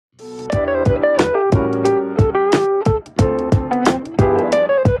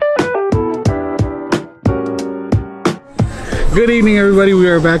Good evening, everybody. We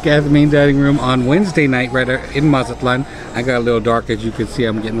are back at the main dining room on Wednesday night right in Mazatlan. I got a little dark, as you can see.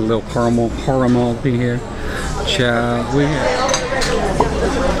 I'm getting a little caramel in here. Ciao.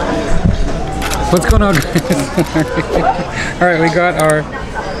 What's going on, guys? All right, we got our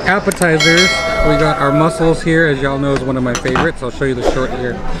appetizers. We got our mussels here, as y'all know is one of my favorites. I'll show you the short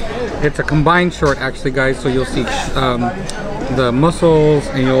here. It's a combined short, actually, guys. So you'll see the mussels,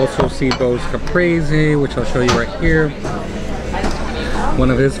 and you'll also see those caprese, which I'll show you right here. One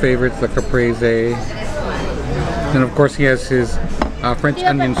of his favorites, the caprese. And of course he has his French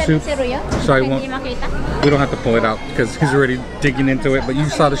onion soup. So we don't have to pull it out because he's already digging into it. But you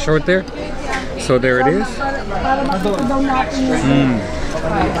saw the short there? So there it is.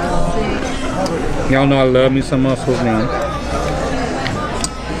 Y'all know I love me some mussels now.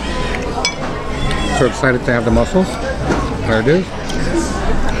 So excited to have the mussels. There it is.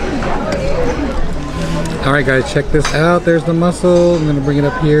 Alright guys, check this out. There's the mussel. I'm gonna bring it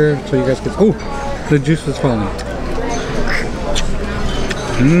up here so you guys can. Oh, the juice is falling.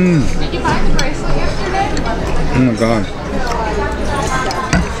 Mmm. Did you buy the bracelet yesterday? Oh my god.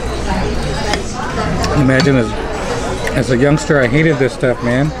 Imagine as a youngster, I hated this stuff,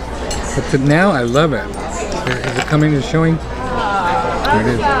 man. But now I love it. Is it coming to showing? There it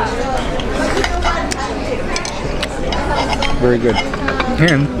is. Very good.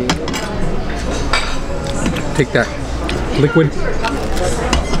 And take that liquid,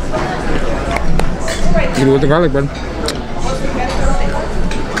 eat it with the garlic bread.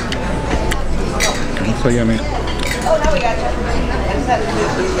 It's so yummy.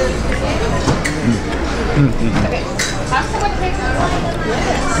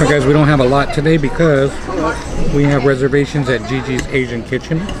 So guys, we don't have a lot today because we have reservations at Gigi's Asian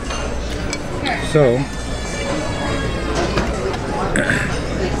Kitchen. So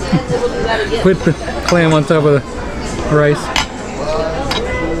put the clam on top of the rice.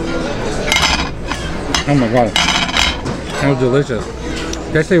 Oh my god, that was delicious.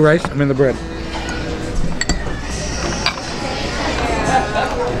 Did I say rice? I mean the bread.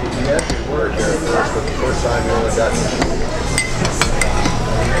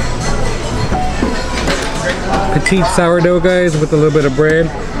 Petite sourdough, guys, with a little bit of bread,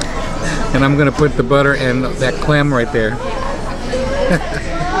 and I'm gonna put the butter and that clam right there.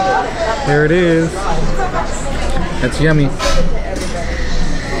 There it is. That's yummy.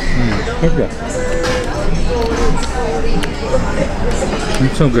 So good.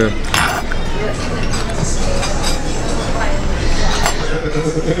 It's so good.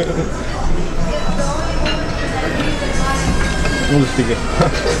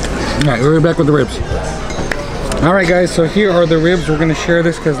 Alright, we're back with the ribs. Alright guys, so here are the ribs. We're going to share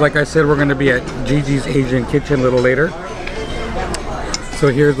this because like I said, we're going to be at Gigi's Asian Kitchen a little later. So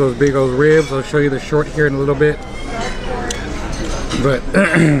here's those big old ribs. I'll show you the short here in a little bit. But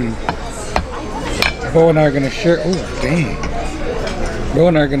Bo and I are going to share. Oh, dang. Bo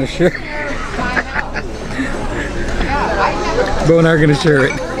and I are going to share. Bo and I are going to share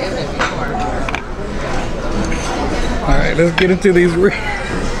it. Alright, let's get into these ribs.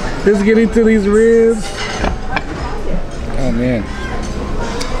 Let's get into these ribs. Oh man.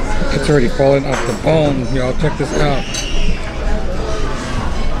 It's already falling off the bone. Y'all check this out.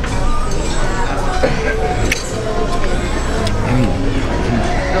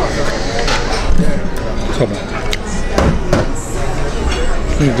 So bad.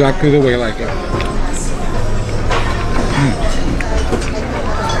 Exactly the way I like it.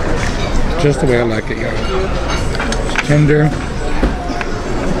 Just the way I like it, y'all. It's tender.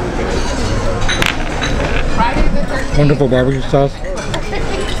 Wonderful barbecue sauce.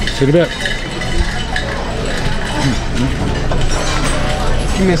 See the bit.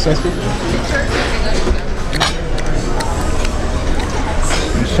 Give me a sauce.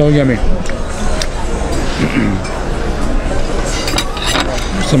 It's so yummy.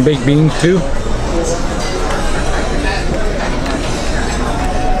 Some baked beans too.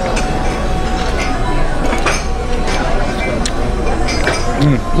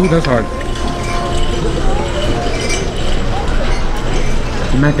 Ooh, that's hard.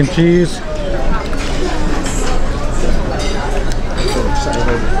 Mac and cheese.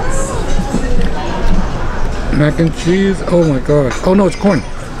 Mac and cheese. Oh my gosh. Oh no, it's corn.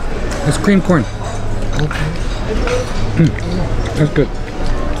 It's cream corn. That's good.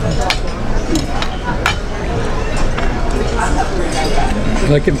 I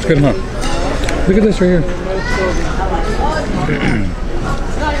like it. It's good enough. Look at this right here.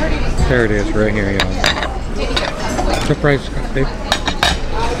 There it is, right here, y'all. What's the price, babe?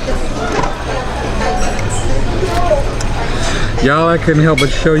 Y'all, I couldn't help but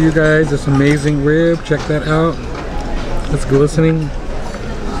show you guys this amazing rib. Check that out. It's glistening.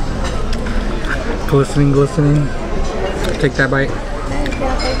 Glistening, glistening. Take that bite.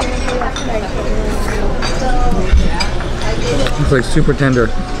 It's like super tender.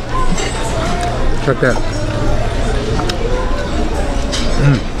 Check that.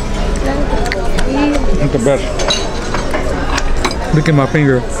 It's the best. Look at my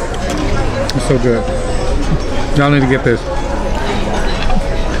finger. It's so good. Y'all need to get this.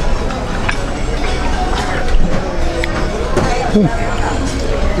 Ooh.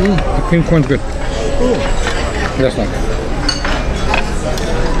 The cream corn's good. That's nice.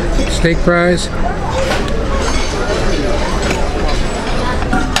 Steak fries.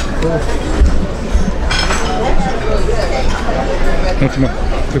 Much more.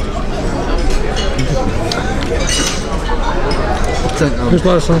 It's like, There's a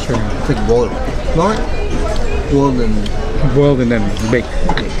lot of sauce right now. it's like boiled. Not boiled and Boiled and then baked.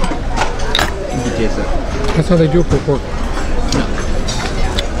 you can taste it. That's how they do it for pork.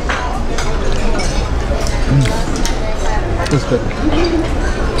 It's good.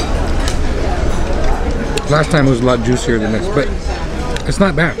 Last time it was a lot juicier than this, but it's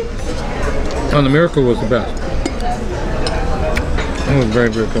not bad. Oh, the Miracle was the best. It was very,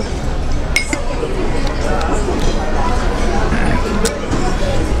 very good.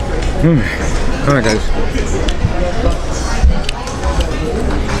 Alright guys.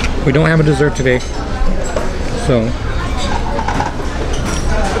 We don't have a dessert today. So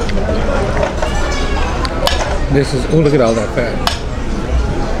this is, oh look at all that fat.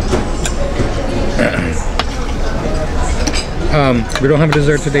 We don't have a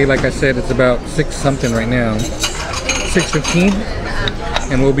dessert today, like I said. It's about 6 something right now. 6:15,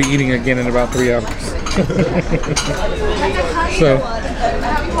 and we'll be eating again in about 3 hours. So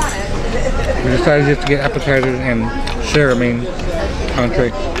we decided just to get appetizers and share a main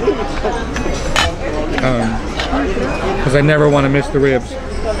entree. Because I never want to miss the ribs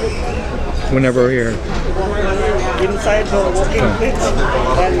whenever we're here. Inside the walking place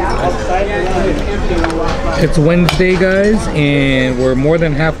and outside. It's Wednesday, guys, and we're more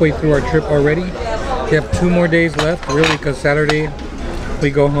than halfway through our trip already. We have 2 more days left, really, because Saturday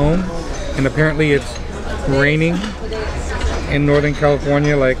we go home, and apparently it's raining in Northern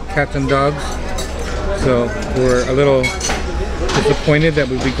California like cats and dogs. So we're a little disappointed that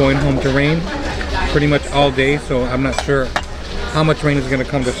we'll be going home to rain pretty much all day. So I'm not sure how much rain is going to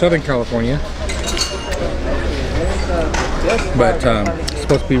come to Southern California. But it's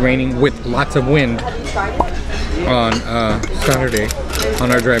supposed to be raining with lots of wind on Saturday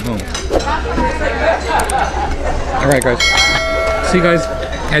on our drive home. Alright guys, see you guys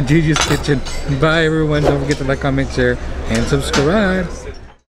at Gigi's Kitchen. Bye everyone, don't forget to like, comment, share, and subscribe.